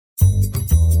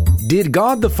Did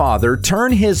God the Father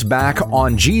turn his back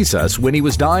on Jesus when he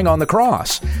was dying on the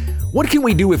cross? What can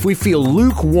we do if we feel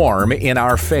lukewarm in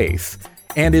our faith?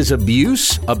 And is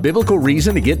abuse a biblical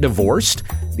reason to get divorced?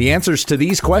 The answers to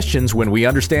these questions when we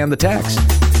understand the text.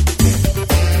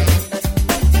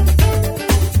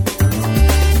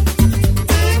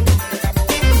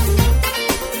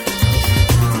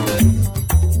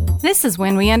 This is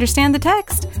When We Understand the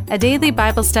Text, a daily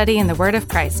Bible study in the Word of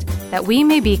Christ, that we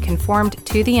may be conformed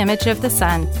to the image of the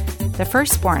Son, the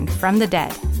firstborn from the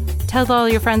dead. Tell all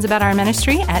your friends about our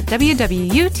ministry at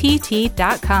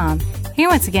wwutt.com. Here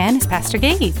once again is Pastor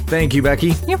Gabe. Thank you,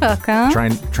 Becky. You're welcome.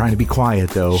 Trying to be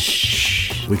quiet, though.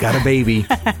 Shh. We got a baby.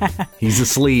 He's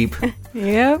asleep.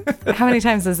 Yep. How many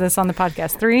times is this on the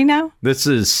podcast? 3 now?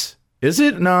 Is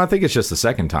it? No, I think it's just the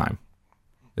second time.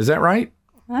 Is that right?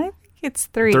 I think it's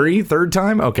 3. Third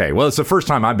time? Okay. Well, it's the first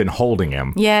time I've been holding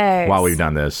him. Yes. While we've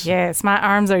done this. Yes. My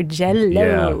arms are jello.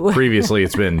 Yeah. Previously,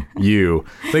 it's been you.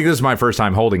 I think this is my first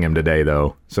time holding him today,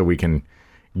 though, so we can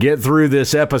get through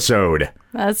this episode.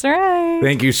 That's right.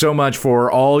 Thank you so much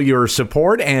for all your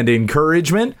support and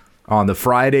encouragement. On the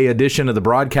Friday edition of the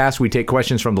broadcast, we take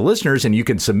questions from the listeners, and you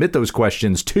can submit those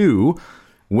questions to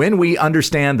When We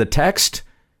Understand the Text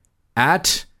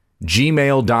at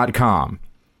gmail.com.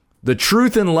 The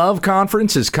Truth in Love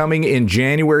Conference is coming in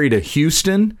January to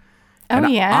Houston.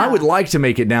 Yeah. I would like to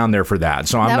make it down there for that.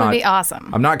 So that would be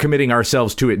awesome. I'm not committing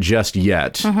ourselves to it just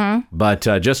yet. But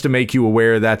just to make you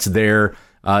aware, that's there.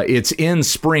 It's in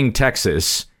Spring,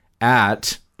 Texas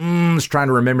at, I was trying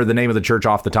to remember the name of the church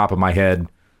off the top of my head.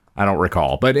 I don't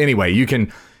recall. But anyway, you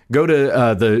can go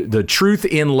to the Truth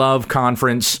in Love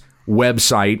Conference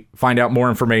website, find out more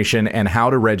information and how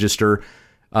to register.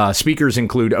 Speakers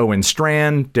include Owen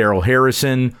Strand, Daryl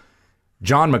Harrison,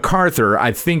 John MacArthur.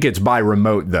 I think it's by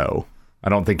remote, though. I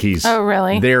don't think he's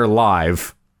there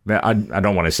live. I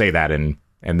don't want to say that and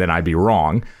then I'd be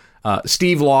wrong.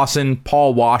 Steve Lawson,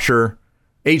 Paul Washer,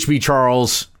 H.B.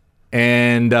 Charles,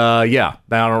 and I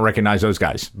don't recognize those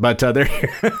guys. But they're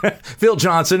Phil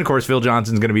Johnson. Of course, Phil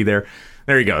Johnson's going to be there.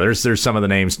 There you go. There's some of the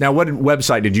names. Now, what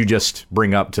website did you just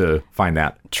bring up to find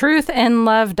that?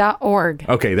 Truthandlove.org.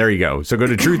 Okay, there you go. So go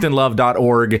to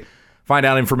truthandlove.org. Find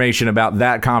out information about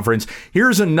that conference.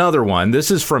 Here's another one. This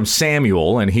is from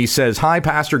Samuel, and he says, "Hi,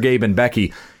 Pastor Gabe and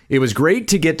Becky. It was great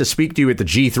to get to speak to you at the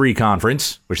G3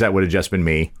 conference," which that would have just been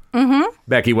me.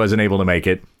 Becky wasn't able to make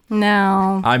it.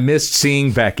 No. I missed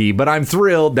seeing Becky, but I'm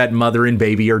thrilled that mother and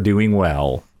baby are doing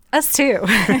well. Us too.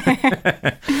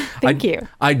 Thank you.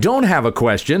 I don't have a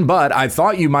question, but I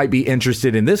thought you might be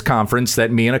interested in this conference that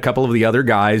me and a couple of the other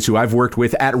guys who I've worked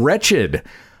with at Wretched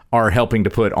are helping to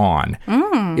put on.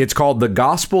 It's called the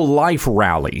Gospel Life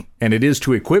Rally, and it is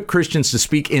to equip Christians to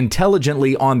speak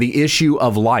intelligently on the issue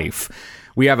of life.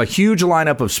 We have a huge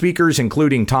lineup of speakers,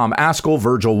 including Tom Askell,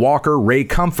 Virgil Walker, Ray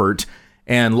Comfort,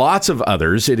 and lots of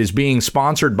others. It is being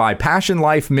sponsored by Passion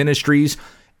Life Ministries,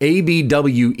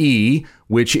 ABWE,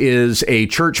 which is a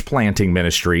church planting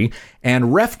ministry, and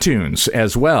RefTunes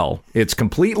as well. It's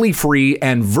completely free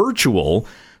and virtual,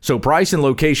 so price and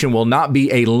location will not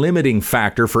be a limiting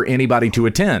factor for anybody to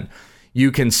attend.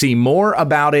 You can see more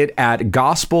about it at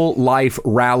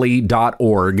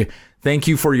gospelliferally.org. Thank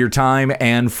you for your time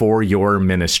and for your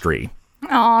ministry.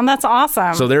 Oh, that's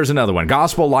awesome. So there's another one,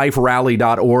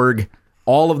 gospelliferally.org.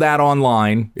 All of that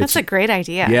online. That's a great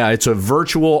idea. Yeah, it's a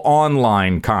virtual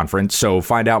online conference, so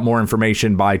find out more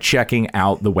information by checking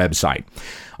out the website.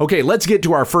 Okay, let's get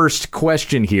to our first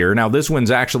question here. Now, this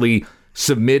one's actually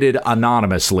submitted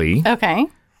anonymously. Okay.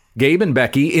 Gabe and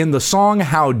Becky, in the song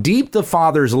How Deep the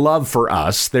Father's Love for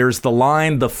Us, there's the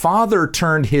line, "The Father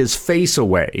turned his face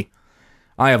away."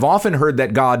 I have often heard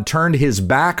that God turned his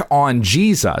back on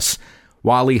Jesus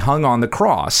while he hung on the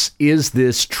cross. Is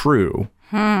this true?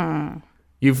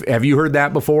 Have you heard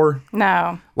that before?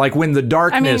 No. Like when the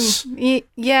darkness...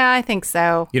 yeah, I think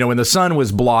so. When the sun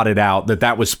was blotted out,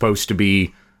 that was supposed to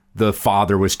be the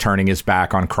Father was turning his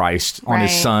back on Christ, on his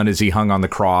Son as he hung on the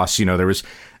cross.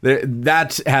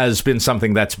 That has been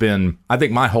something that's been, I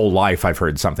think my whole life I've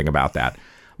heard something about that. I'm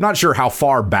not sure how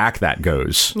far back that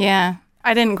goes. Yeah.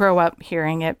 I didn't grow up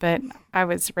hearing it, but I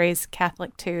was raised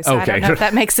Catholic too, so I don't know if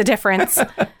that makes a difference.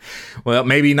 Well,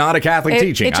 maybe not a Catholic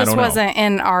teaching. It just wasn't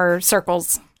in our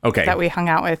circles that we hung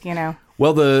out with,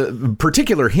 Well, the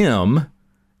particular hymn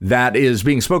that is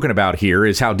being spoken about here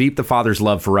is How Deep the Father's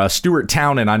Love for Us. Stuart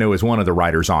Townend, I know, is one of the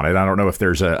writers on it. I don't know if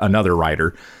there's another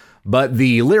writer, but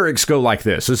the lyrics go like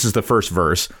this. This is the first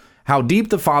verse. "How deep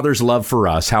the Father's love for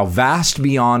us, how vast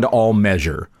beyond all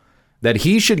measure, that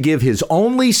he should give his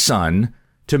only Son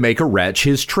to make a wretch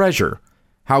his treasure.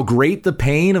 How great the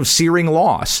pain of searing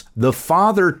loss! The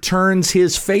Father turns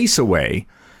his face away,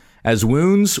 as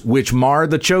wounds which mar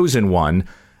the chosen one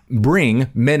bring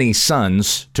many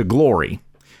sons to glory.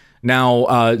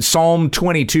 Now, Psalm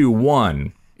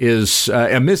 22:1 is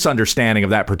a misunderstanding of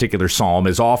that particular psalm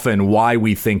is often why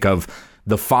we think of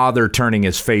the Father turning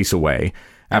his face away.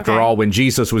 After all, when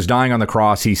Jesus was dying on the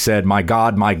cross, he said, my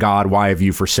God, why have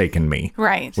you forsaken me?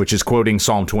 Right. Which is quoting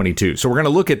Psalm 22. So we're going to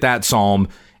look at that psalm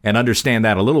and understand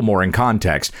that a little more in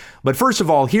context. But first of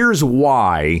all, here's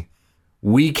why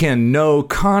we can know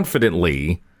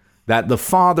confidently that the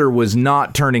Father was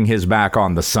not turning his back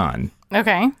on the Son.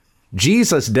 Okay.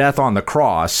 Jesus' death on the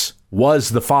cross was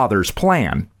the Father's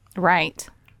plan. Right.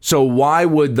 So why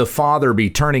would the Father be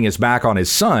turning his back on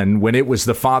his Son when it was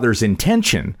the Father's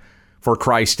intention for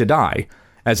Christ to die?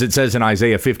 As it says in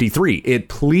Isaiah 53, it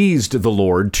pleased the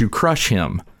Lord to crush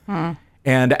him.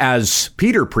 And as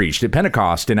Peter preached at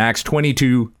Pentecost in Acts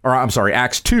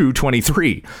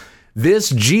 2:23, this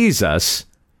Jesus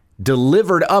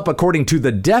delivered up according to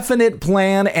the definite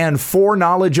plan and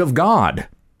foreknowledge of God,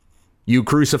 you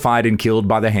crucified and killed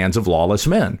by the hands of lawless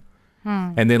men.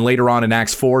 And then later on in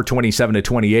Acts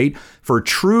 4:27-28, for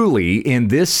truly in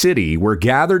this city were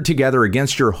gathered together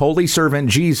against your holy servant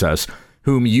Jesus,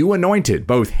 whom you anointed,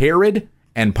 both Herod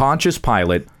and Pontius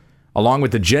Pilate, along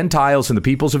with the Gentiles and the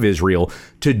peoples of Israel,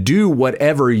 to do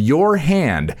whatever your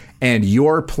hand and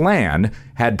your plan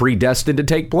had predestined to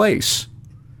take place.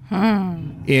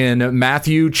 In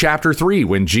Matthew chapter 3,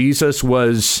 when Jesus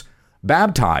was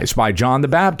baptized by John the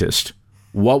Baptist,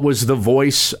 what was the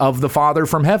voice of the Father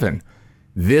from heaven?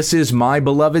 This is my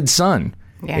beloved Son,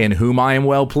 in whom I am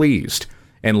well pleased.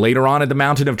 And later on at the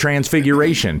Mountain of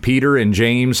Transfiguration, Peter and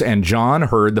James and John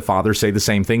heard the Father say the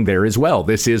same thing there as well.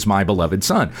 This is my beloved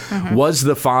Son. Was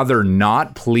the Father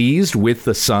not pleased with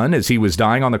the Son as he was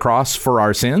dying on the cross for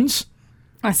our sins?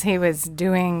 As he was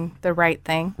doing the right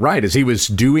thing. Right, as he was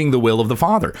doing the will of the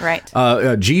Father.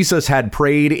 Right. Jesus had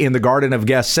prayed in the Garden of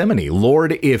Gethsemane,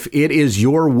 Lord, if it is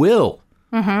your will,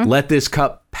 let this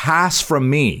cup pass from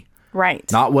me. Right.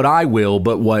 Not what I will,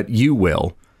 but what you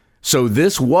will. So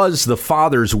this was the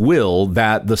Father's will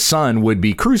that the Son would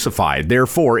be crucified.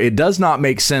 Therefore, it does not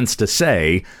make sense to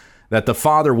say that the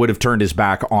Father would have turned his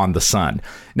back on the Son.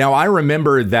 Now, I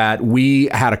remember that we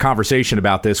had a conversation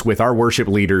about this with our worship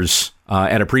leaders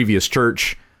at a previous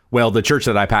church. Well, the church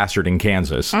that I pastored in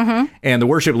Kansas. And the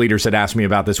worship leaders had asked me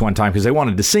about this one time because they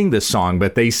wanted to sing this song,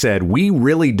 but they said, we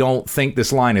really don't think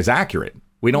this line is accurate.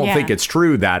 We don't think it's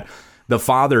true that the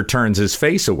Father turns his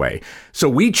face away. So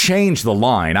we changed the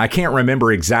line. I can't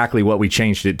remember exactly what we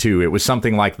changed it to. It was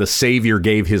something like the Savior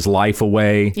gave his life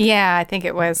away. Yeah, I think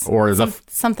it was. Or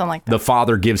something like that. The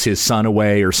Father gives his Son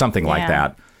away or something like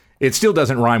that. It still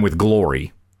doesn't rhyme with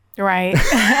glory. Right.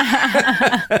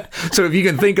 So if you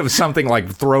can think of something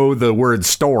like throw the word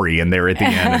story in there at the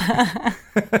end.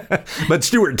 But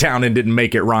Stuart Townend didn't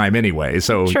make it rhyme anyway.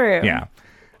 So true. Yeah.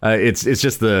 It's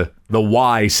just the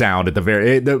Y sound at the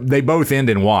very... They both end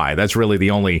in Y. That's really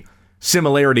the only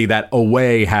similarity that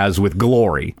away has with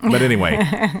glory. But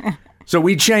anyway, so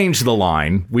we changed the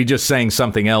line. We just sang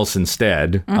something else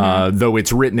instead, though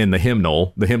it's written in the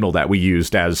hymnal that we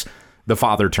used as the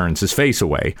Father turns his face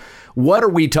away. What are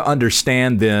we to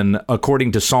understand then,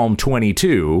 according to Psalm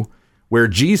 22, where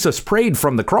Jesus prayed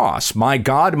from the cross, my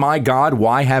God,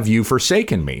 why have you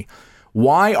forsaken me?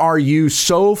 Why are you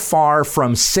so far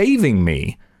from saving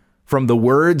me from the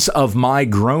words of my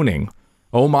groaning?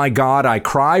 Oh my God, I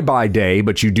cry by day,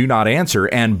 but you do not answer,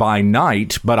 and by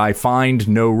night, but I find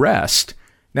no rest.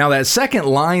 Now, that second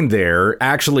line there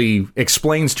actually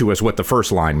explains to us what the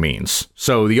first line means.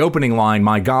 So the opening line,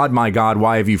 my God,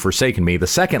 why have you forsaken me? The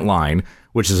second line,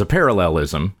 which is a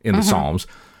parallelism in the Psalms,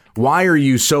 why are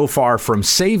you so far from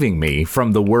saving me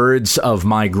from the words of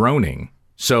my groaning?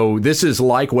 So this is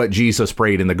like what Jesus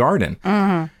prayed in the garden.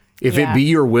 If it be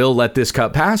your will, let this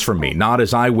cup pass from me, not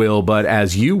as I will, but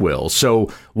as you will.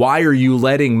 So why are you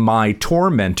letting my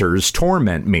tormentors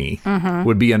torment me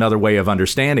would be another way of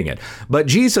understanding it. But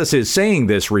Jesus is saying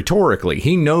this rhetorically.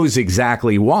 He knows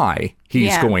exactly why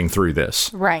he's going through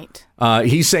this. Right.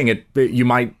 He's saying it, you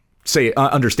might say,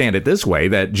 understand it this way,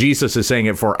 that Jesus is saying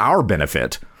it for our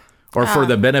benefit or for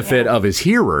the benefit of his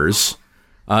hearers.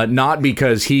 Not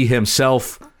because he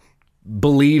himself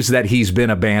believes that he's been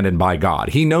abandoned by God.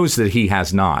 He knows that he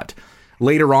has not.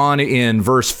 Later on in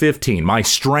verse 15, my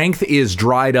strength is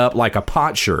dried up like a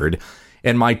potsherd,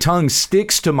 and my tongue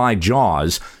sticks to my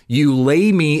jaws. You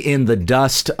lay me in the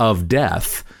dust of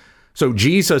death. So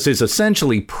Jesus is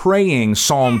essentially praying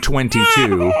Psalm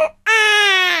 22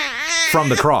 from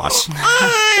the cross.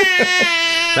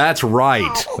 That's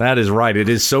right. That is right. It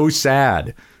is so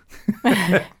sad.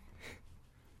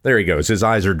 There he goes. His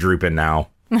eyes are drooping now.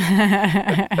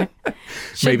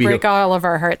 Should break all of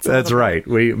our hearts. That's right.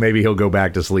 Maybe he'll go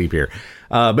back to sleep here.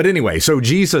 But anyway, so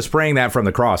Jesus praying that from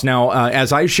the cross. Now,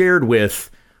 as I shared with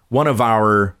one of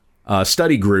our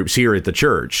study groups here at the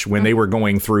church when they were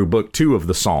going through book 2 of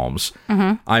the Psalms,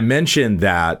 I mentioned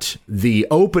that the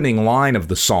opening line of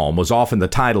the psalm was often the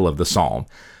title of the psalm.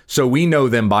 So we know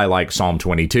them by like Psalm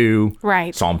 22,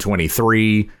 right? Psalm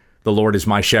 23, the Lord is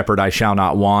my shepherd, I shall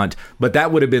not want. But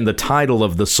that would have been the title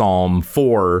of the psalm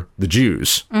for the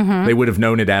Jews. They would have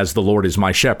known it as the Lord is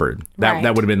my shepherd. That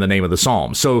would have been the name of the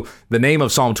psalm. So the name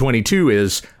of Psalm 22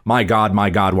 is, my God,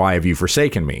 why have you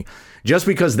forsaken me? Just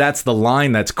because that's the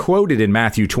line that's quoted in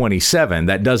Matthew 27,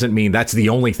 that doesn't mean that's the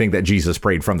only thing that Jesus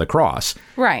prayed from the cross.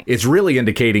 Right. It's really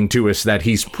indicating to us that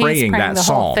he's praying that the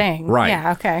psalm. Whole thing. Right.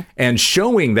 Yeah, okay. And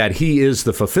showing that he is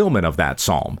the fulfillment of that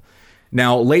psalm.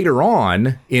 Now, later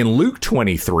on in Luke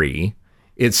 23,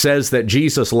 it says that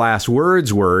Jesus' last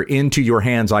words were, into your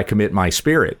hands I commit my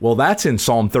spirit. Well, that's in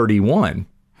Psalm 31.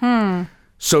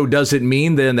 So does it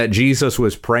mean then that Jesus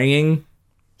was praying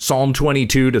Psalm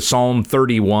 22 to Psalm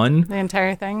 31? The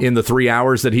entire thing? In the 3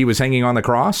 hours that he was hanging on the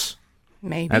cross?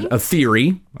 Maybe. A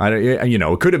theory.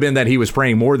 It could have been that he was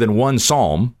praying more than one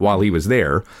psalm while he was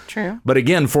there. True. But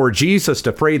again, for Jesus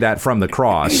to pray that from the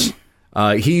cross,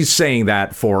 he's saying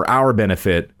that for our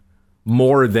benefit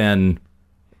more than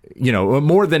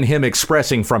him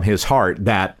expressing from his heart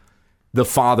that the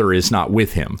Father is not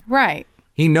with him. Right.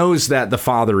 He knows that the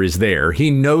Father is there.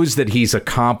 He knows that he's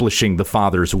accomplishing the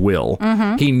Father's will.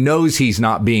 He knows he's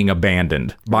not being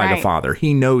abandoned by the Father.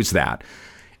 He knows that.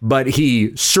 But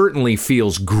he certainly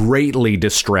feels greatly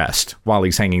distressed while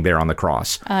he's hanging there on the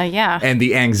cross. Yeah. And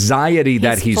the anxiety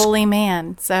that he's fully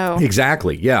man. So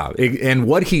exactly. Yeah. And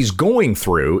what he's going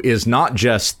through is not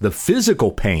just the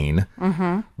physical pain,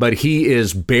 but he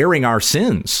is bearing our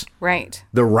sins. Right.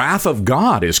 The wrath of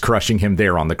God is crushing him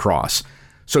there on the cross.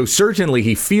 So certainly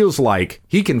he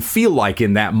can feel like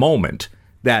in that moment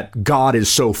that God is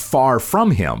so far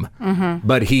from him,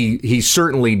 but he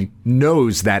certainly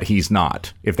knows that he's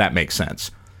not, if that makes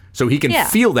sense. So he can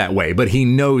feel that way, but he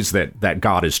knows that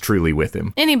God is truly with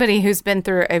him. Anybody who's been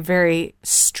through a very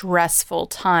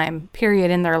stressful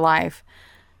period in their life,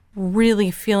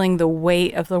 really feeling the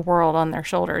weight of the world on their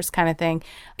shoulders kind of thing,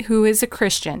 who is a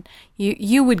Christian,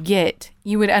 you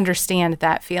would understand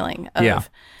that feeling of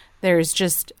there's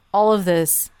just all of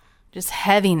this just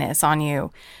heaviness on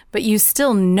you, but you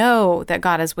still know that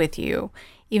God is with you,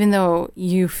 even though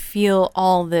you feel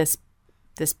all this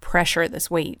pressure, this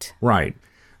weight. Right.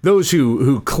 Those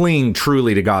who cling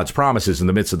truly to God's promises in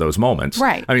the midst of those moments.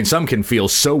 Right. I mean, some can feel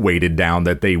so weighted down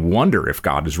that they wonder if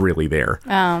God is really there.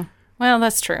 Oh, well,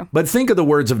 that's true. But think of the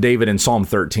words of David in Psalm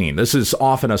 13. This is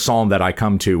often a psalm that I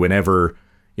come to whenever,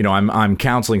 I'm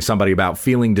counseling somebody about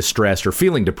feeling distressed or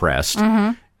feeling depressed.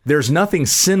 There's nothing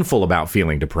sinful about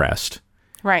feeling depressed.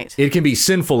 Right. It can be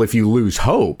sinful if you lose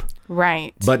hope.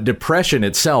 Right. But depression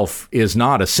itself is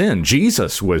not a sin.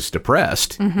 Jesus was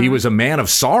depressed. He was a man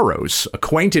of sorrows,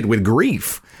 acquainted with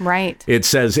grief. Right. It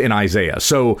says in Isaiah.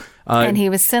 So, and he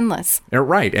was sinless.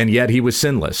 Right. And yet he was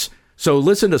sinless. So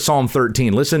listen to Psalm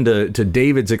 13. Listen to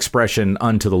David's expression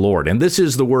unto the Lord. And this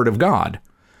is the word of God.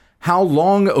 How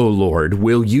long, O Lord,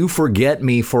 will you forget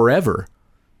me forever?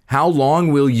 How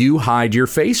long will you hide your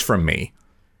face from me?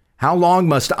 How long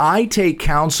must I take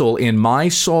counsel in my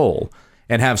soul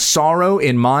and have sorrow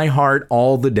in my heart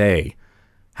all the day?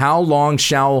 How long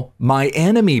shall my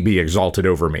enemy be exalted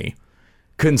over me?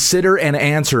 Consider and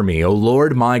answer me, O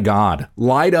Lord my God.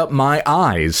 Light up my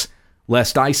eyes,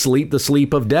 lest I sleep the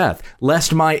sleep of death,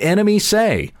 lest my enemy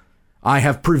say, I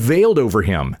have prevailed over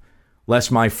him,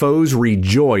 lest my foes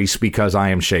rejoice because I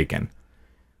am shaken.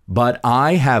 But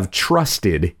I have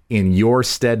trusted in your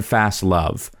steadfast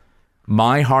love.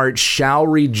 My heart shall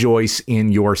rejoice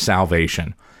in your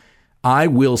salvation. I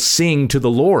will sing to the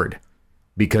Lord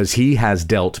because he has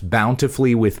dealt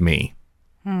bountifully with me.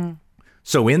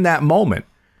 So in that moment,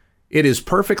 it is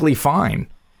perfectly fine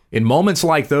in moments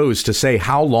like those to say,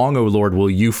 how long, O Lord,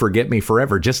 will you forget me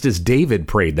forever? Just as David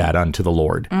prayed that unto the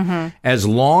Lord. As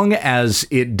long as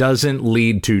it doesn't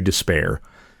lead to despair,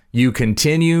 you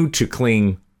continue to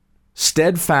cling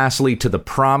steadfastly to the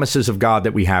promises of God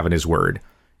that we have in his word.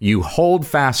 You hold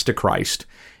fast to Christ.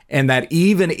 And that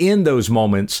even in those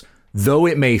moments, though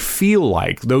it may feel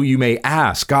like, though you may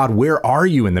ask, God, where are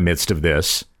you in the midst of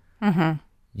this?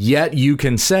 Yet you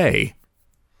can say,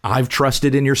 I've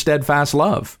trusted in your steadfast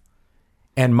love,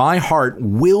 and my heart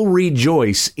will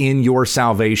rejoice in your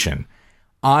salvation.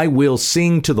 I will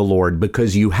sing to the Lord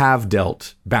because you have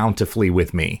dealt bountifully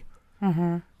with me.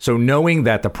 So knowing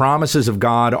that the promises of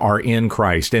God are in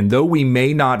Christ, and though we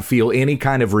may not feel any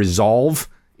kind of resolve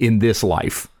in this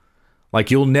life,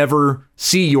 like you'll never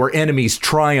see your enemies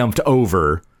triumphed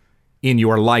over in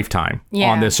your lifetime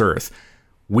on this earth,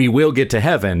 we will get to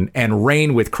heaven and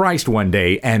reign with Christ one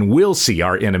day, and we'll see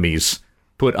our enemies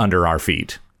put under our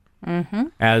feet.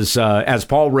 As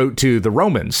Paul wrote to the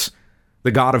Romans,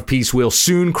 the God of peace will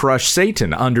soon crush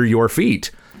Satan under your feet.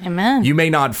 Amen. You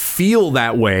may not feel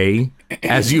that way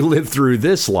as you live through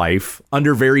this life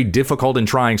under very difficult and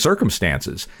trying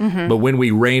circumstances. But when we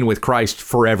reign with Christ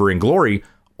forever in glory,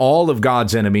 all of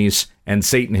God's enemies and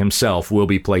Satan himself will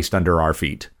be placed under our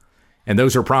feet. And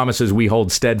those are promises we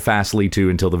hold steadfastly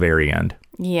to until the very end.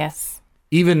 Yes.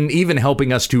 Even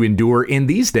helping us to endure in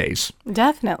these days.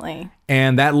 Definitely.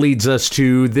 And that leads us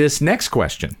to this next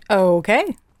question.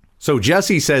 Okay. So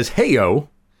Jesse says, "Heyo."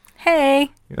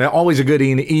 Hey. Always a good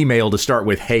email to start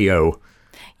with heyo.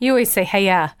 You always say, hey,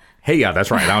 yeah. Hey, yeah,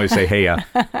 that's right. I always say, hey, yeah.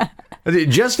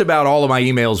 Just about all of my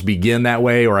emails begin that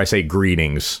way, or I say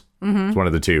greetings. It's one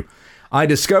of the two. I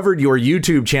discovered your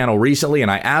YouTube channel recently, and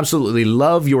I absolutely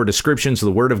love your descriptions of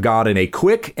the Word of God in a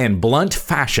quick and blunt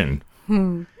fashion.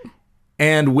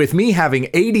 And with me having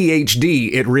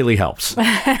ADHD, it really helps.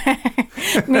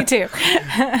 Me too.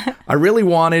 I really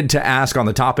wanted to ask on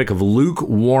the topic of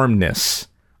lukewarmness.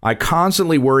 I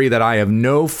constantly worry that I have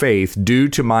no faith due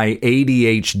to my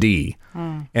ADHD,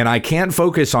 and I can't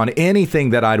focus on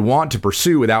anything that I'd want to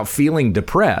pursue without feeling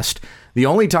depressed. The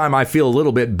only time I feel a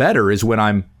little bit better is when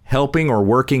I'm helping or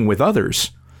working with others.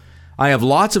 I have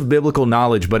lots of biblical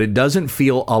knowledge, but it doesn't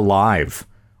feel alive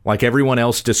like everyone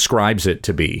else describes it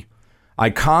to be.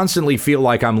 I constantly feel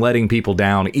like I'm letting people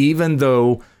down, even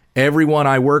though everyone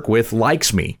I work with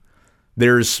likes me.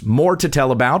 There's more to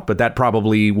tell about, but that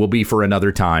probably will be for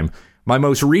another time. My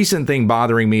most recent thing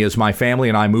bothering me is my family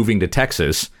and I moving to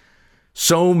Texas.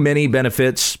 So many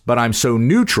benefits, but I'm so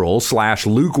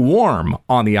neutral/lukewarm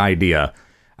on the idea.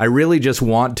 I really just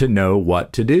want to know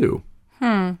what to do.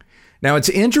 Now, it's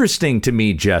interesting to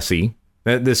me, Jesse.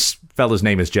 This fellow's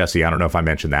name is Jesse. I don't know if I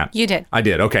mentioned that. You did. I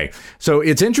did. Okay. So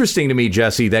it's interesting to me,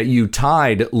 Jesse, that you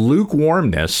tied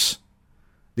lukewarmness,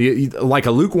 like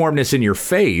a lukewarmness in your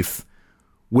faith,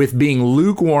 with being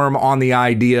lukewarm on the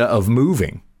idea of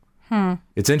moving.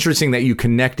 It's interesting that you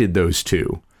connected those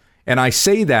two. And I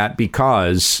say that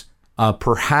because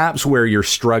perhaps where you're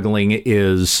struggling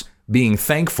is being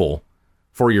thankful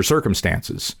for your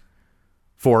circumstances,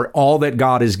 for all that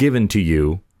God has given to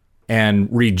you, and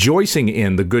rejoicing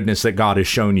in the goodness that God has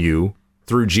shown you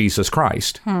through Jesus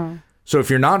Christ. So if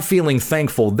you're not feeling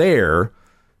thankful there,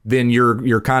 then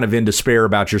you're kind of in despair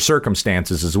about your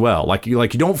circumstances as well. Like you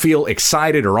don't feel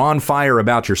excited or on fire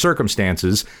about your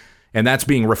circumstances, and that's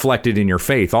being reflected in your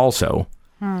faith also.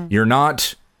 You're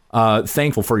not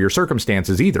thankful for your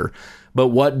circumstances either. But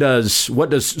what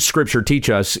does Scripture teach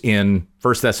us in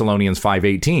 1 Thessalonians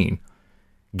 5:18?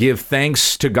 Give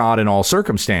thanks to God in all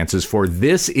circumstances, for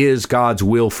this is God's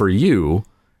will for you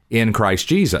in Christ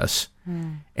Jesus.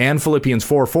 And Philippians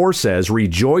 4:4 says,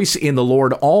 rejoice in the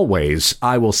Lord always.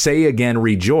 I will say again,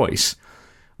 rejoice.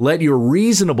 Let your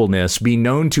reasonableness be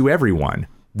known to everyone.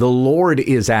 The Lord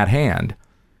is at hand.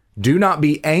 Do not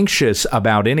be anxious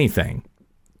about anything,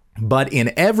 but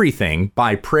in everything,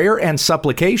 by prayer and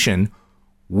supplication,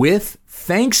 with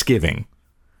thanksgiving,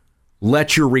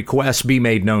 let your requests be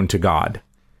made known to God.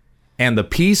 And the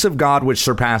peace of God, which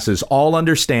surpasses all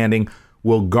understanding,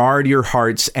 will guard your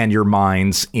hearts and your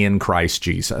minds in Christ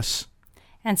Jesus.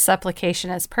 And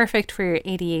supplication is perfect for your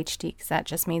ADHD, because that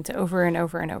just means over and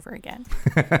over and over again.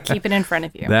 Keep it in front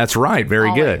of you. That's right. Very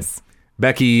Always.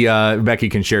 Good. Becky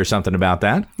can share something about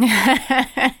that.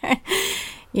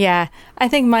 Yeah, I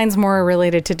think mine's more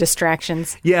related to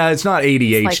distractions. Yeah, it's not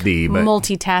ADHD, it's like but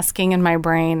multitasking in my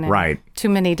brain. Right. Too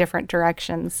many different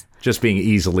directions. Just being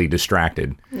easily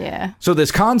distracted. Yeah. So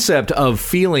this concept of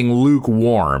feeling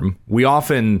lukewarm, we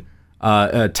often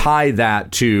tie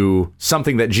that to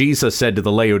something that Jesus said to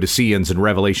the Laodiceans in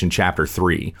Revelation chapter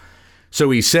 3.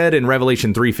 So he said in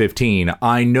Revelation 3:15,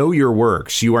 I know your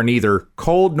works. You are neither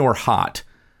cold nor hot.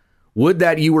 Would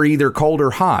that you were either cold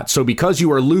or hot. So because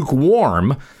you are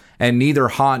lukewarm and neither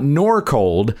hot nor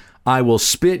cold, I will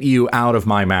spit you out of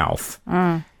my mouth.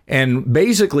 And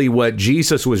basically what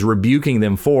Jesus was rebuking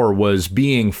them for was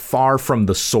being far from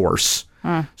the source.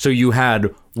 So you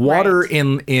had water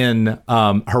in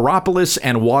Hierapolis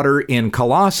and water in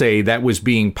Colossae that was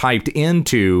being piped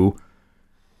into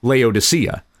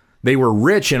Laodicea. They were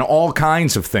rich in all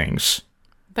kinds of things,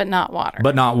 But not water.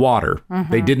 But not water.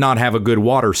 They did not have a good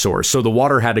water source. So the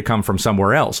water had to come from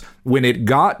somewhere else. When it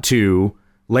got to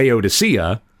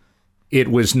Laodicea, it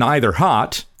was neither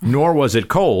hot nor was it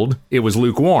cold. It was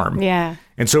lukewarm. Yeah.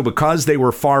 And so because they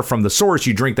were far from the source,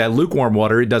 you drink that lukewarm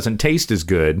water, it doesn't taste as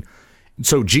good.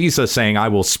 So Jesus saying, I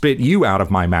will spit you out of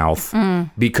my mouth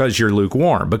because you're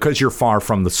lukewarm, because you're far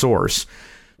from the source.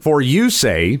 For you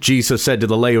say, Jesus said to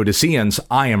the Laodiceans,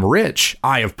 I am rich,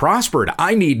 I have prospered,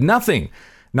 I need nothing,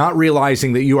 not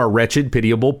realizing that you are wretched,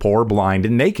 pitiable, poor, blind,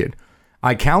 and naked.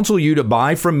 I counsel you to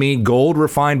buy from me gold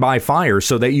refined by fire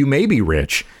so that you may be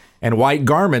rich, and white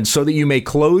garments so that you may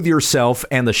clothe yourself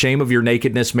and the shame of your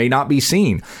nakedness may not be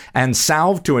seen, and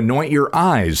salve to anoint your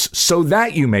eyes so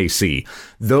that you may see.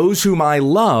 Those whom I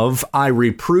love, I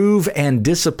reprove and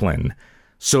discipline.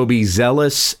 So be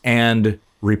zealous and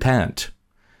repent.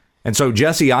 And so,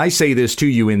 Jesse, I say this to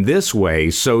you in this way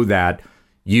so that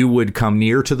you would come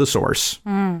near to the source,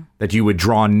 that you would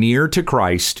draw near to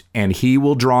Christ, and he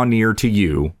will draw near to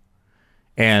you.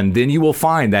 And then you will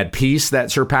find that peace that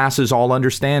surpasses all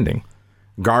understanding,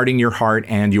 guarding your heart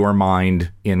and your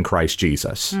mind in Christ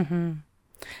Jesus.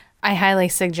 I highly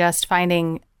suggest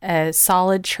finding a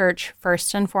solid church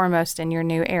first and foremost in your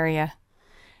new area,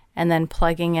 and then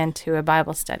plugging into a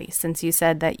Bible study, since you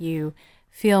said that you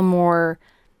feel more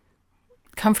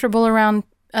comfortable around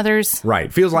others.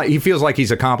 Right. He feels like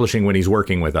he's accomplishing when he's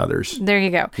working with others. There you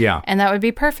go. Yeah. And that would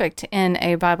be perfect in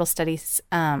a Bible study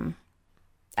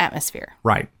atmosphere.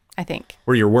 Right. I think.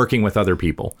 Where you're working with other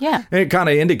people. Yeah. And it kind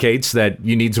of indicates that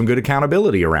you need some good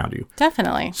accountability around you.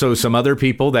 Definitely. So some other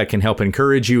people that can help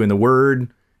encourage you in the word.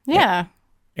 Yeah.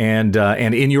 And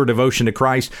in your devotion to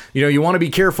Christ. You know, you want to be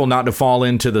careful not to fall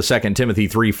into the 2 Timothy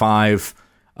 3:5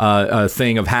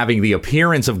 thing of having the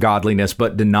appearance of godliness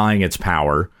but denying its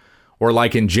power. Or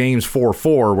like in James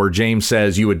 4:4, where James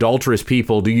says, you adulterous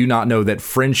people, do you not know that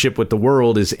friendship with the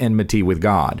world is enmity with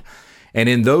God? And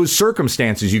in those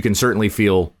circumstances, you can certainly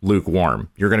feel lukewarm.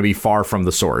 You're going to be far from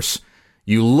the source.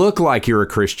 You look like you're a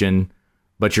Christian,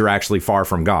 but you're actually far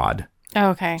from God.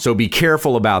 Okay. So be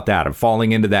careful about that, of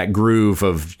falling into that groove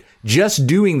of just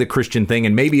doing the Christian thing.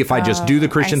 And maybe if I just do the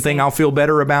Christian thing, I'll feel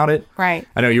better about it. Right.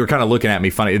 I know you were kind of looking at me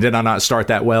funny. Did I not start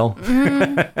that well?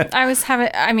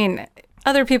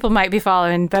 Other people might be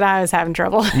following, but I was having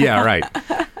trouble. Yeah, right.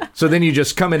 So then you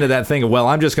just come into that thing of, well,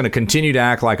 I'm just going to continue to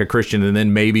act like a Christian, and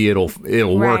then maybe it'll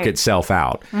work itself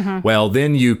out. Well,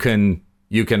 then you can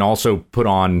also put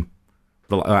on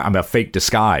a fake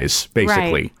disguise,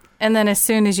 basically. Right. And then as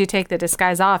soon as you take the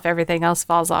disguise off, everything else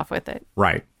falls off with it.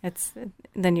 Right.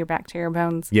 Then you're back to your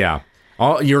bones. Yeah.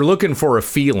 You're looking for a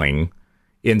feeling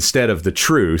instead of the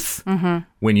truth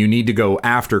when you need to go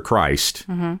after Christ.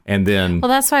 And then... Well,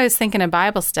 that's why I was thinking a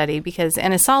Bible study, because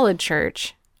in a solid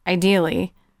church,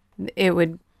 ideally, it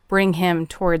would bring him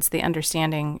towards the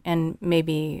understanding and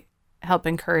maybe help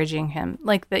encouraging him,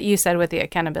 like that you said with the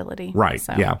accountability. Right.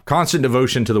 So. Yeah. Constant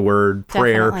devotion to the word,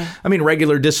 prayer. Definitely. I mean,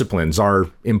 regular disciplines are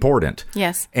important.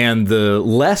 Yes. And the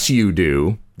less you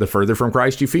do, the further from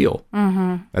Christ you feel.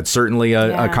 That's certainly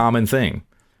a common thing.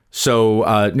 So,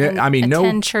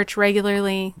 attend church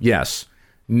regularly. Yes.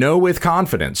 Know with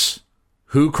confidence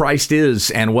who Christ is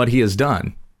and what he has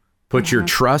done. Put your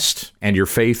trust and your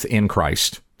faith in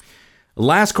Christ.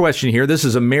 Last question here. This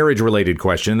is a marriage-related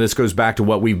question. This goes back to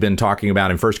what we've been talking about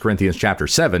in 1 Corinthians chapter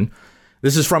 7.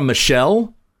 This is from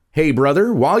Michelle. Hey,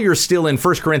 brother, while you're still in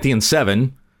 1 Corinthians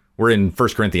 7, we're in 1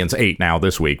 Corinthians 8 now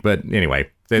this week. But anyway,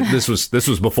 this was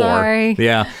before. Sorry.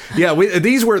 Yeah.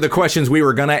 These were the questions we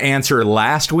were going to answer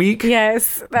last week.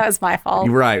 Yes, that was my fault.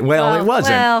 Right. Well, it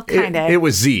wasn't. Well, kind of. It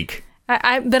was Zeke.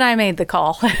 But I made the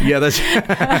call. Yeah,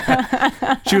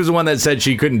 she was the one that said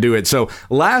she couldn't do it. So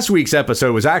last week's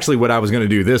episode was actually what I was going to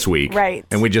do this week. Right.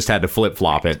 And we just had to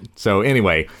flip-flop it. So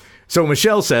anyway, so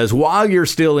Michelle says, while you're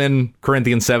still in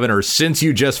Corinthians 7, or since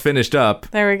you just finished up,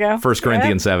 there we go, 1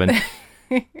 Corinthians 7,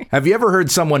 have you ever heard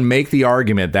someone make the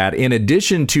argument that in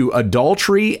addition to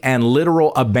adultery and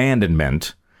literal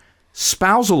abandonment,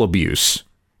 spousal abuse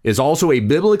is also a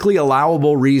biblically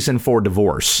allowable reason for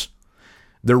divorce?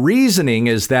 The reasoning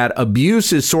is that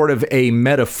abuse is sort of a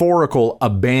metaphorical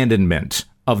abandonment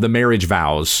of the marriage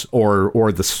vows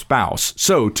or the spouse.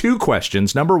 So 2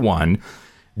 questions. Number 1,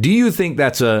 do you think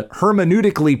that's a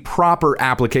hermeneutically proper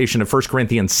application of 1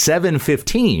 Corinthians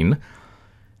 7:15?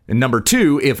 And number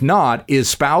 2, if not, is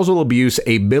spousal abuse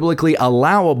a biblically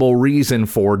allowable reason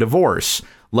for divorce?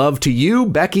 Love to you,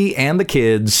 Becky, and the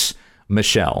kids,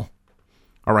 Michelle.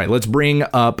 All right, let's bring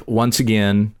up once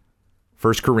again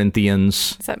 1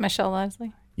 Corinthians. Is that Michelle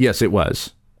Leslie? Yes, it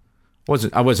was.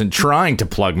 I wasn't trying to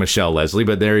plug Michelle Leslie,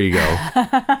 but there you go.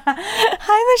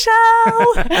 Hi,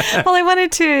 Michelle. Well, I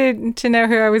wanted to know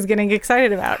who I was getting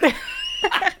excited about.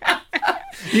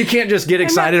 You can't just get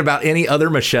excited about any other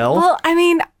Michelle? Well, I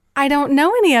mean, I don't know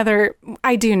any other.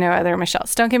 I do know other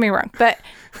Michelles. Don't get me wrong. But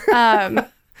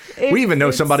we even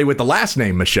know somebody with the last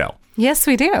name Michelle. Yes,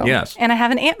 we do. Yes. And I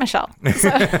have an Aunt Michelle. So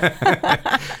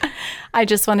I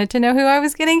just wanted to know who I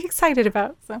was getting excited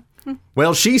about. So.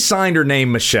 Well, she signed her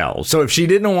name Michelle. So if she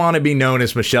didn't want to be known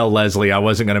as Michelle Leslie, I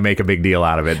wasn't going to make a big deal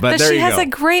out of it. But there you go. She has a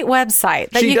great website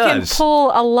that you can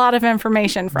pull a lot of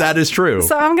information from. That is true.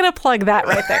 So I'm going to plug that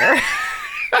right there.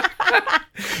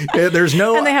 There's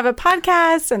no... And they have a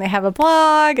podcast and they have a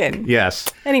blog. And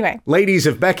yes. Anyway. Ladies,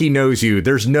 if Becky knows you,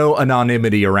 there's no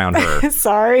anonymity around her.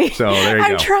 Sorry. So there you go.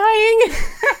 I'm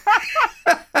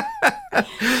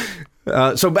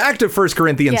trying. So back to 1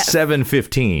 Corinthians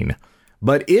 7:15.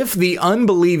 But if the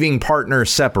unbelieving partner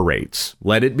separates,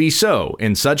 let it be so.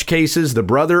 In such cases, the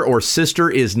brother or sister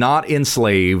is not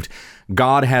enslaved.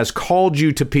 God has called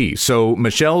you to peace. So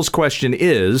Michelle's question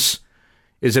is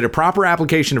it a proper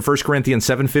application of 1 Corinthians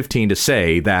 7:15 to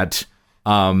say that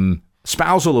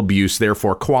spousal abuse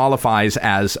therefore qualifies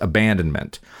as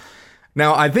abandonment?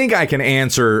 Now, I think I can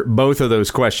answer both of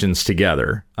those questions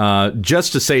together.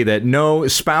 Just to say that no,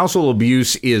 spousal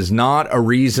abuse is not a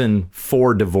reason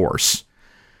for divorce,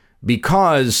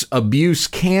 because abuse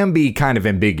can be kind of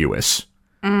ambiguous.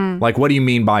 Like, what do you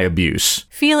mean by abuse?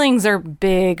 Feelings are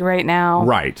big right now.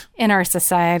 Right. In our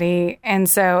society. And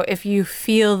so if you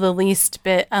feel the least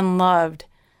bit unloved,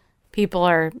 people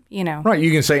are, Right. You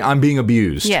can say, I'm being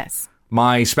abused. Yes.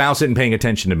 My spouse isn't paying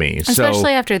attention to me.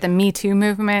 Especially after the Me Too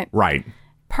movement. Right.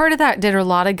 Part of that did a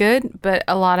lot of good, but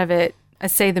a lot of it, I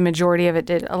say the majority of it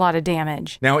did a lot of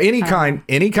damage. Now, any kind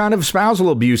of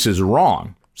spousal abuse is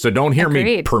wrong. So don't hear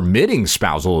me permitting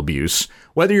spousal abuse,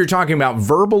 whether you're talking about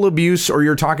verbal abuse or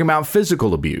you're talking about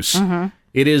physical abuse. Mm-hmm.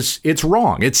 It's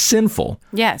wrong. It's sinful.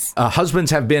 Yes. Husbands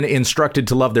have been instructed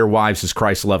to love their wives as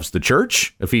Christ loves the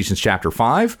church, Ephesians chapter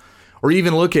 5, or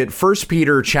even look at 1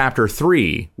 Peter chapter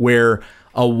 3, where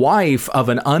a wife of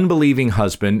an unbelieving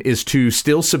husband is to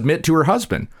still submit to her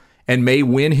husband and may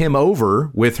win him over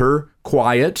with her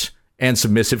quiet and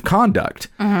submissive conduct.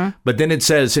 Mm-hmm. But then it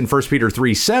says in 1 Peter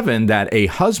 3:7 that a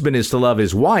husband is to love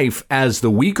his wife as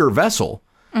the weaker vessel.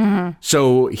 Mm-hmm.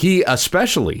 So he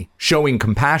especially showing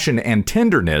compassion and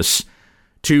tenderness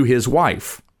to his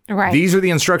wife. Right. These are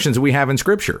the instructions that we have in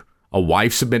Scripture. A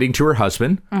wife submitting to her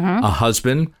husband, a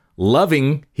husband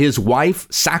loving his wife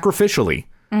sacrificially.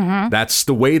 Mm-hmm. That's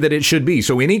the way that it should be.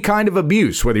 So any kind of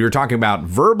abuse, whether you're talking about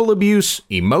verbal abuse,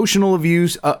 emotional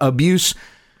abuse,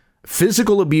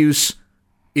 physical abuse,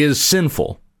 is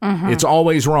sinful. Mm-hmm. It's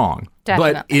always wrong.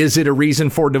 Definitely. But is it a reason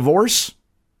for divorce?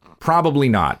 Probably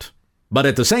not. But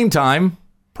at the same time,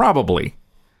 probably.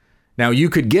 Now, you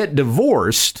could get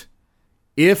divorced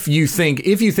if you think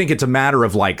it's a matter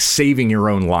of like saving your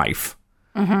own life.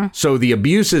 Mm-hmm. So the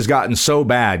abuse has gotten so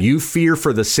bad, you fear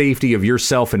for the safety of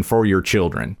yourself and for your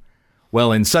children.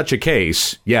 Well, in such a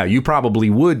case, yeah, you probably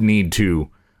would need to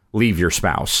leave your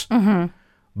spouse. Mm-hmm.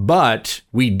 But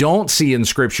we don't see in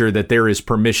Scripture that there is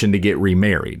permission to get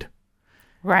remarried.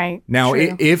 Right. Now,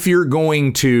 if you're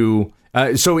going to...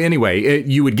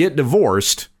 you would get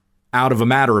divorced out of a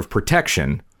matter of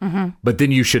protection, but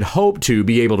then you should hope to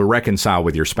be able to reconcile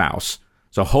with your spouse.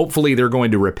 So hopefully they're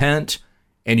going to repent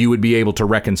and you would be able to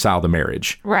reconcile the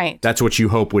marriage. Right. That's what you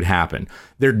hope would happen.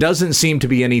 There doesn't seem to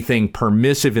be anything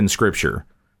permissive in Scripture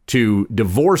to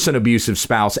divorce an abusive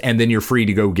spouse and then you're free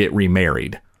to go get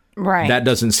remarried. Right. That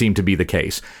doesn't seem to be the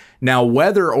case. Now,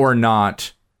 whether or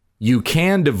not you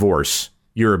can divorce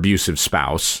your abusive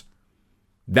spouse,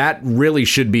 that really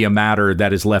should be a matter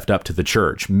that is left up to the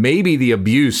church. Maybe the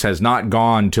abuse has not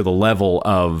gone to the level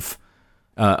of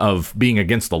being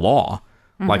against the law.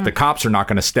 Mm-hmm. Like the cops are not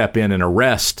going to step in and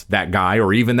arrest that guy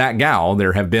or even that gal.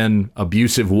 There have been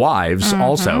abusive wives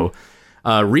also.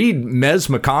 Read Mez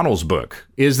McConnell's book,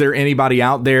 Is There Anybody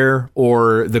Out There?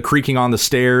 Or The Creaking on the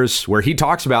Stairs, where he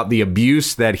talks about the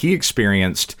abuse that he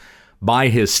experienced by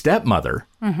his stepmother.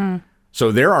 Mm-hmm.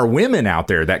 So there are women out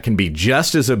there that can be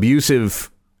just as abusive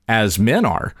as men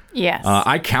are. Yes.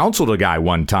 I counseled a guy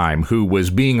one time who was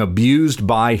being abused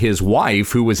by his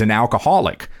wife, who was an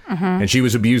alcoholic. Mm-hmm. And she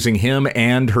was abusing him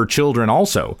and her children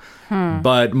also.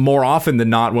 But more often than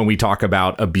not, when we talk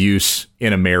about abuse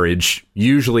in a marriage,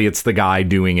 usually it's the guy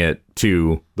doing it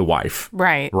to the wife.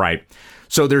 Right. Right.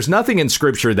 So there's nothing in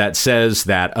Scripture that says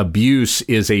that abuse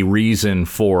is a reason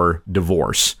for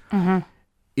divorce. Mm-hmm.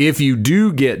 If you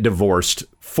do get divorced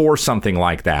for something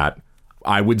like that,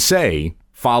 I would say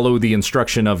follow the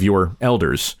instruction of your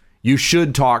elders. you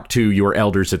should talk to your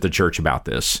elders at the church about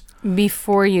this.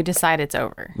 Before you decide it's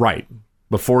over. Right.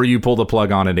 Before you pull the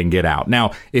plug on it and get out.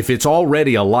 Now, if it's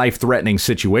already a life-threatening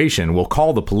situation, we'll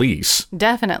call the police.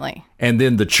 Definitely. And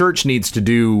then the church needs to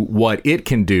do what it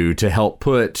can do to help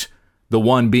put the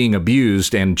one being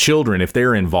abused and children, if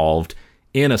they're involved,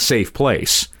 in a safe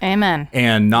place. Amen.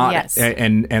 And not Yes.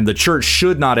 and the church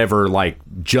should not ever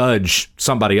judge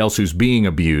somebody else who's being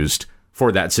abused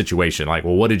for that situation. Like,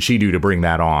 well, what did she do to bring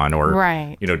that on? Or,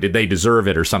 right. Did they deserve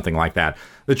it or something like that?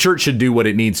 The church should do what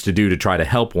it needs to do to try to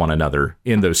help one another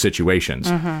in those situations.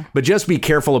 Mm-hmm. But just be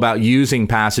careful about using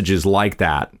passages like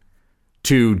that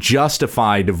to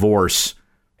justify divorce.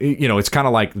 It's kind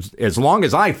of like, as long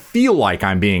as I feel like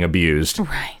I'm being abused,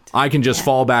 right, I can just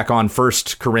fall back on 1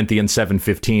 Corinthians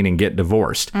 7:15 and get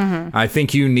divorced. Mm-hmm. I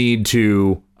think you need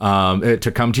to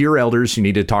come to your elders. You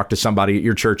need to talk to somebody at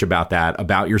your church about that,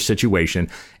 about your situation.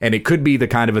 And it could be the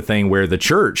kind of a thing where the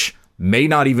church may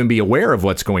not even be aware of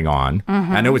what's going on.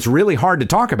 Mm-hmm. I know it's really hard to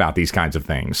talk about these kinds of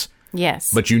things.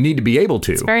 Yes. But you need to be able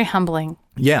to. It's very humbling.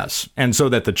 Yes. And so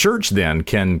that the church then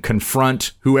can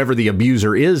confront whoever the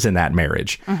abuser is in that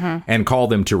marriage and call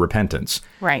them to repentance.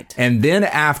 Right. And then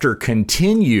after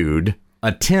continued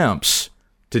attempts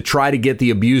to try to get the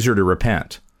abuser to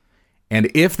repent,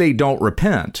 and if they don't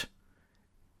repent,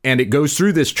 and it goes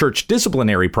through this church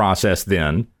disciplinary process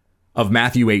then of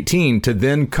Matthew 18 to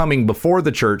then coming before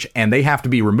the church, and they have to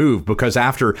be removed, because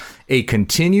after a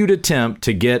continued attempt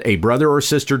to get a brother or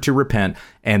sister to repent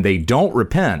and they don't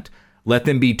repent, let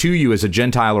them be to you as a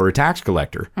Gentile or a tax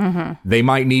collector. Mm-hmm. They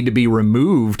might need to be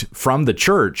removed from the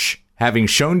church, having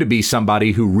shown to be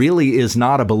somebody who really is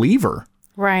not a believer.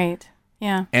 Right.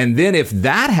 Yeah. And then if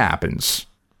that happens,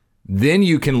 then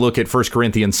you can look at 1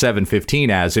 Corinthians 7:15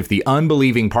 as, if the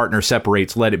unbelieving partner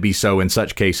separates, let it be so. In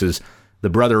such cases, the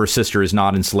brother or sister is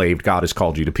not enslaved. God has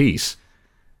called you to peace.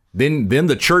 Then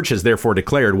the church has therefore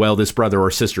declared, well, this brother or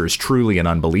sister is truly an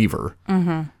unbeliever.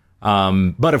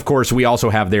 Mm-hmm. But of course, we also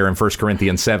have there in 1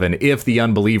 Corinthians 7, if the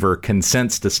unbeliever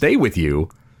consents to stay with you,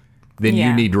 then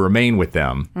you need to remain with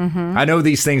them. Mm-hmm. I know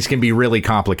these things can be really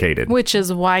complicated. Which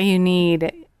is why you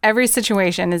need, every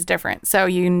situation is different. So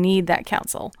you need that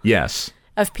counsel. Yes.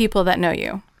 Of people that know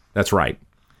you. That's right.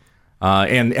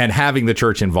 And having the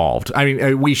church involved. I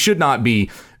mean, we should not be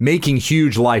making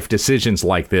huge life decisions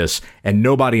like this and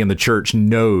nobody in the church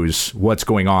knows what's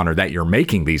going on or that you're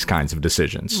making these kinds of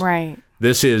decisions. Right.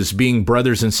 This is being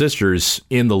brothers and sisters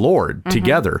in the Lord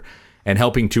together and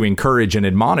helping to encourage and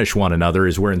admonish one another,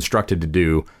 as we're instructed to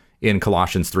do in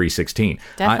Colossians 3:16.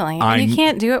 Definitely. And you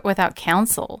can't do it without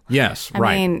counsel. Yes, I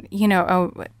right. mean,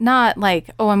 not like,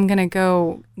 I'm going to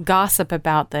go gossip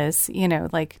about this,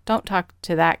 don't talk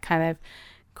to that kind of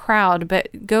crowd,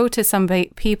 but go to some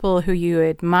people who you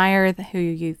admire, who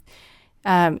you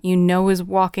is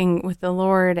walking with the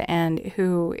Lord, and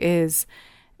who is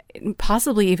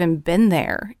possibly even been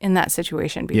there in that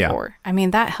situation before. Yeah. I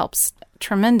mean, that helps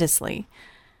tremendously.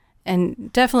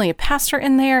 And definitely a pastor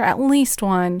in there, at least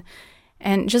one,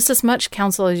 and just as much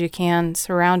counsel as you can,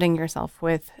 surrounding yourself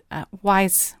with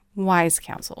wise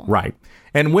counsel. Right.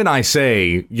 And when I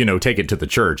say, take it to the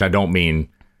church, I don't mean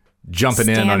jumping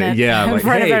in on it. Yeah. In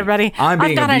front of everybody. I've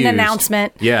got abused. An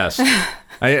announcement. Yes.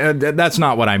 That's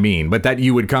not what I mean, but that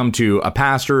you would come to a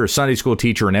pastor, a Sunday school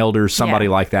teacher, an elder, somebody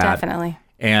like that. Definitely.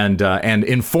 And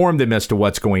inform them as to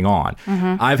what's going on.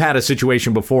 Mm-hmm. I've had a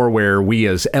situation before where we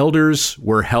as elders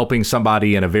were helping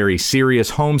somebody in a very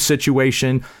serious home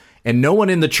situation, and no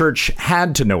one in the church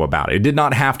had to know about it. It did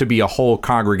not have to be a whole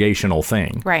congregational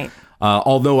thing. Right.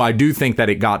 Although I do think that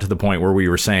it got to the point where we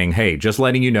were saying, hey, just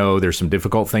letting you know there's some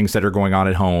difficult things that are going on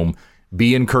at home.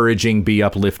 Be encouraging, be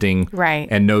uplifting, right,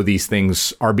 and know these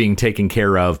things are being taken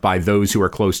care of by those who are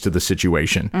close to the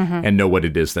situation and know what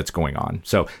it is that's going on.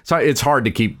 So it's hard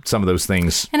to keep some of those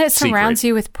things And it surrounds secret.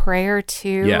 you with prayer,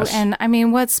 too. Yes. And, I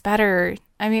mean, what's better?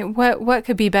 I mean, what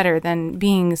could be better than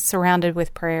being surrounded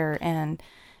with prayer and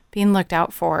being looked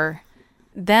out for?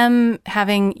 Them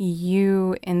having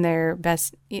you in their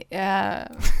best... Getting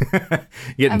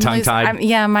tongue-tied?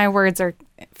 Yeah, my words are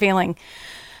failing.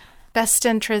 Best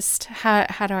interest, how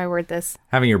do I word this?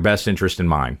 Having your best interest in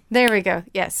mind. There we go.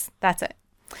 Yes, that's it.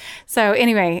 So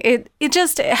anyway, it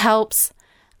just helps.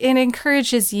 It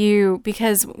encourages you,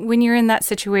 because when you're in that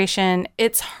situation,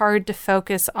 it's hard to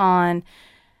focus on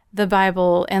the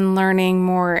Bible and learning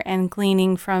more and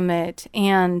gleaning from it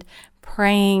and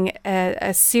praying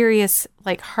a serious,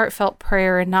 heartfelt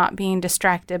prayer and not being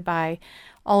distracted by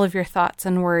all of your thoughts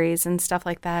and worries and stuff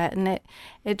like that. And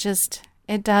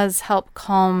it does help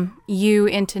calm you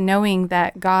into knowing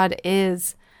that God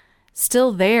is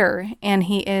still there, and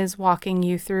he is walking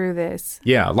you through this.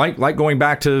 Yeah, like going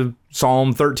back to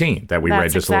Psalm 13 that we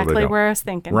read just a little bit ago. That's exactly where I was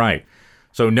thinking. Right.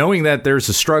 So knowing that there's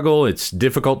a struggle, it's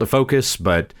difficult to focus,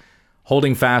 but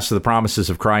holding fast to the promises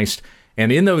of Christ.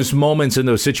 And in those moments, in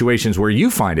those situations where you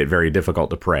find it very difficult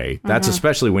to pray, that's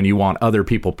especially when you want other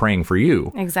people praying for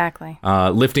you. Exactly.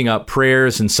 Lifting up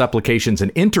prayers and supplications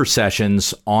and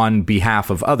intercessions on behalf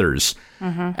of others.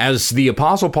 As the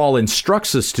Apostle Paul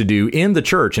instructs us to do in the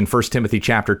church in 1 Timothy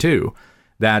chapter 2,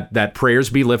 that prayers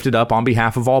be lifted up on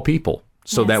behalf of all people,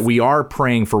 so that we are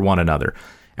praying for one another.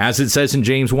 As it says in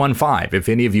James 1:5, if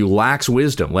any of you lacks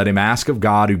wisdom, let him ask of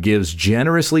God, who gives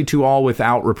generously to all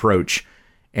without reproach,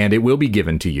 and it will be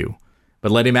given to you.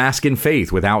 But let him ask in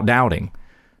faith without doubting.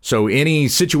 So any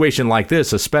situation like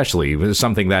this, especially, is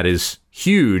something that is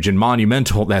huge and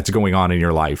monumental that's going on in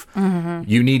your life,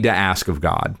 you need to ask of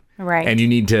God. Right. And you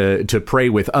need to pray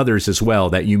with others as well,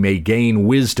 that you may gain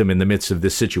wisdom in the midst of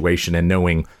this situation and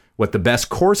knowing what the best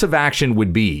course of action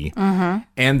would be,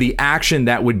 and the action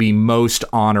that would be most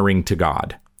honoring to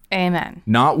God. Amen.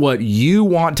 Not what you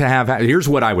want to have. Here's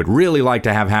what I would really like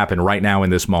to have happen right now in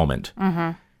this moment.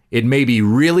 It may be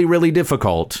really, really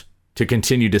difficult to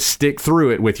continue to stick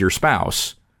through it with your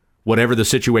spouse, whatever the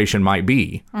situation might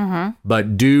be.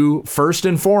 But do first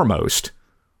and foremost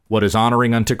what is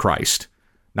honoring unto Christ.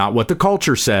 Not what the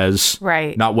culture says.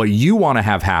 Right. Not what you want to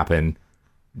have happen.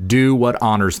 Do what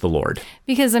honors the Lord.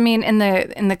 Because, I mean, in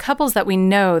the couples that we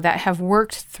know that have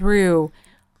worked through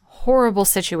horrible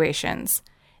situations,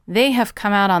 they have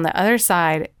come out on the other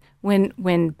side when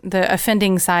the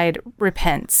offending side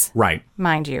repents. Right.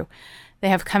 Mind you. They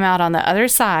have come out on the other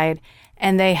side,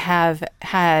 and they have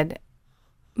had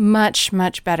much,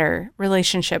 much better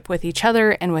relationship with each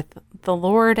other and with the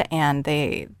Lord, and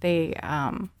they're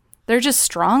just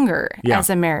stronger as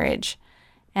a marriage.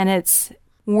 And it's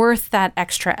worth that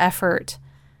extra effort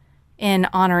in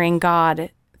honoring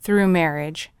God through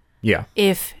marriage. Yeah.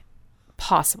 If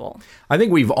possible. I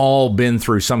think we've all been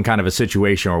through some kind of a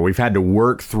situation where we've had to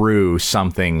work through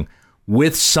something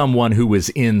with someone who was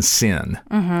in sin.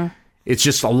 It's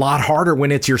just a lot harder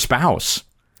when it's your spouse.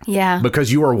 Yeah.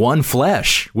 Because you are one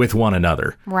flesh with one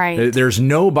another. Right. There's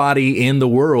nobody in the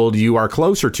world you are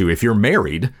closer to. If you're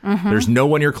married, there's no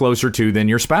one you're closer to than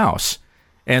your spouse.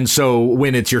 And so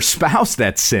when it's your spouse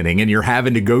that's sinning and you're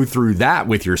having to go through that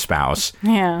with your spouse,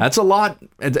 that's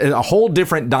a whole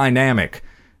different dynamic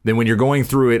than when you're going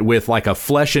through it with like a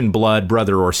flesh and blood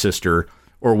brother or sister,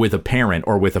 or with a parent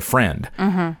or with a friend.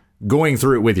 Going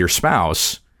through it with your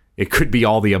spouse, it could be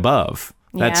all the above.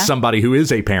 That's somebody who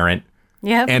is a parent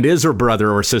and is a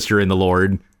brother or sister in the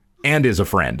Lord and is a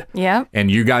friend.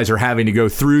 And you guys are having to go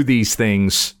through these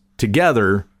things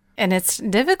together. And it's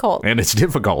difficult.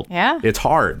 Yeah. It's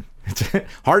hard. It's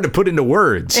hard to put into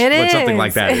words what something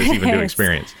like that is, even to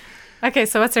experience. Okay,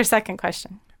 so what's our second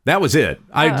question? That was it.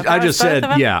 I just said,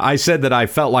 I said that I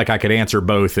felt like I could answer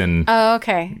both in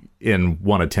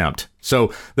one attempt.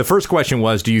 So the first question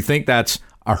was, do you think that's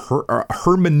a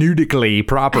hermeneutically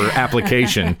proper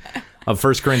application of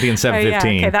 1 Corinthians 7:15?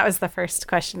 Okay, that was the first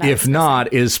question. If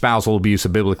not, is spousal abuse a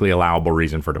biblically allowable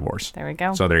reason for divorce? There we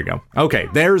go. So there you go. Okay,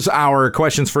 there's our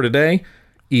questions for today.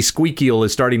 Esqueakiel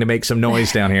is starting to make some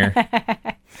noise down here.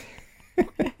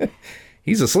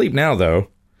 He's asleep now, though,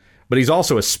 but he's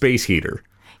also a space heater.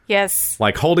 Yes.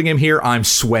 Like holding him here, I'm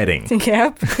sweating.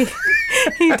 Yep.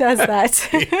 He does that.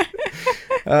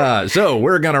 So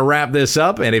we're going to wrap this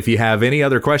up. And if you have any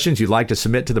other questions you'd like to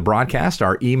submit to the broadcast,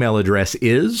 our email address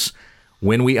is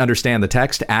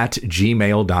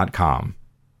whenweunderstandthetext@gmail.com.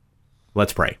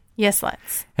 Let's pray. Yes,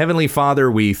 let's. Heavenly Father,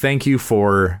 we thank you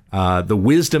for the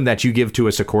wisdom that you give to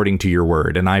us according to your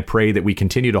word. And I pray that we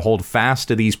continue to hold fast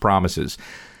to these promises,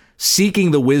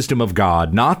 seeking the wisdom of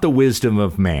God, not the wisdom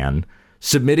of man,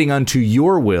 submitting unto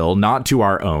your will, not to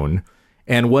our own.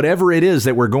 And whatever it is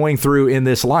that we're going through in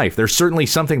this life, there's certainly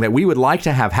something that we would like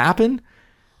to have happen.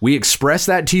 We express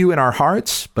that to you in our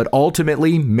hearts, but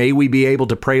ultimately, may we be able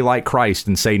to pray like Christ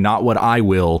and say, not what I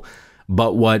will,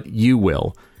 but what you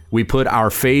will. We put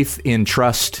our faith in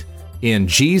trust in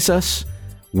Jesus.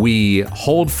 We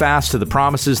hold fast to the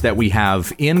promises that we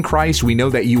have in Christ. We know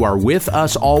that you are with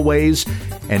us always.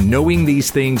 And knowing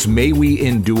these things, may we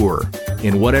endure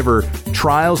in whatever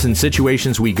trials and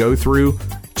situations we go through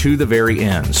to the very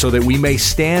end, so that we may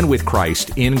stand with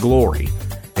Christ in glory.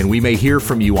 And we may hear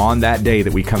from you on that day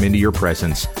that we come into your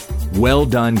presence. Well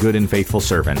done, good and faithful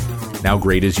servant. Now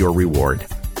great is your reward.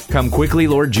 Come quickly,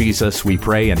 Lord Jesus, we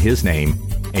pray in his name.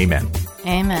 Amen.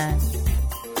 Amen.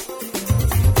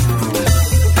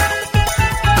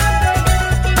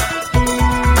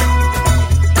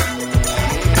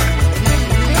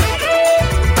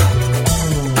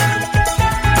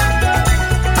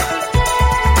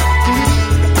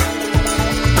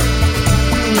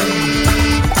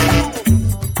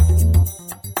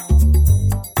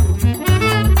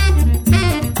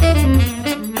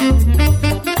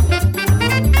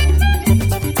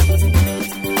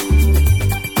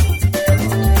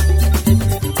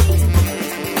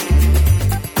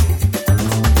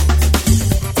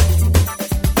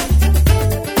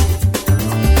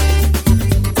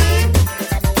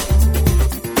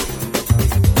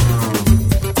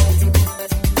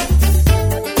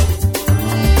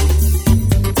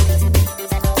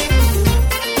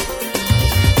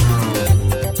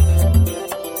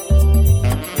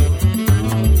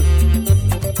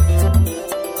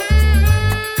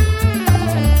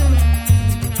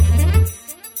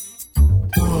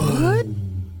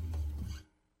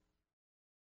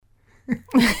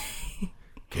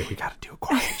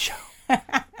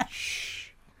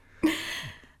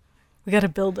 We got to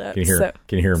build up. Can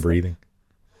you hear him breathing?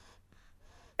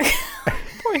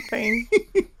 Poor thing.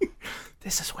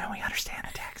 This is when we understand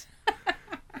the text.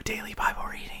 A daily Bible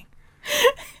reading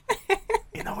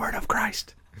in the Word of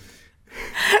Christ.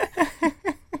 That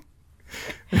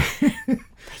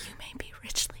you may be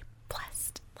richly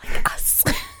blessed like us.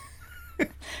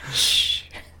 Shh.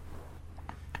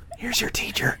 Here's your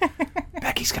teacher.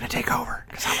 Becky's going to take over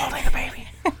because I'm holding the baby.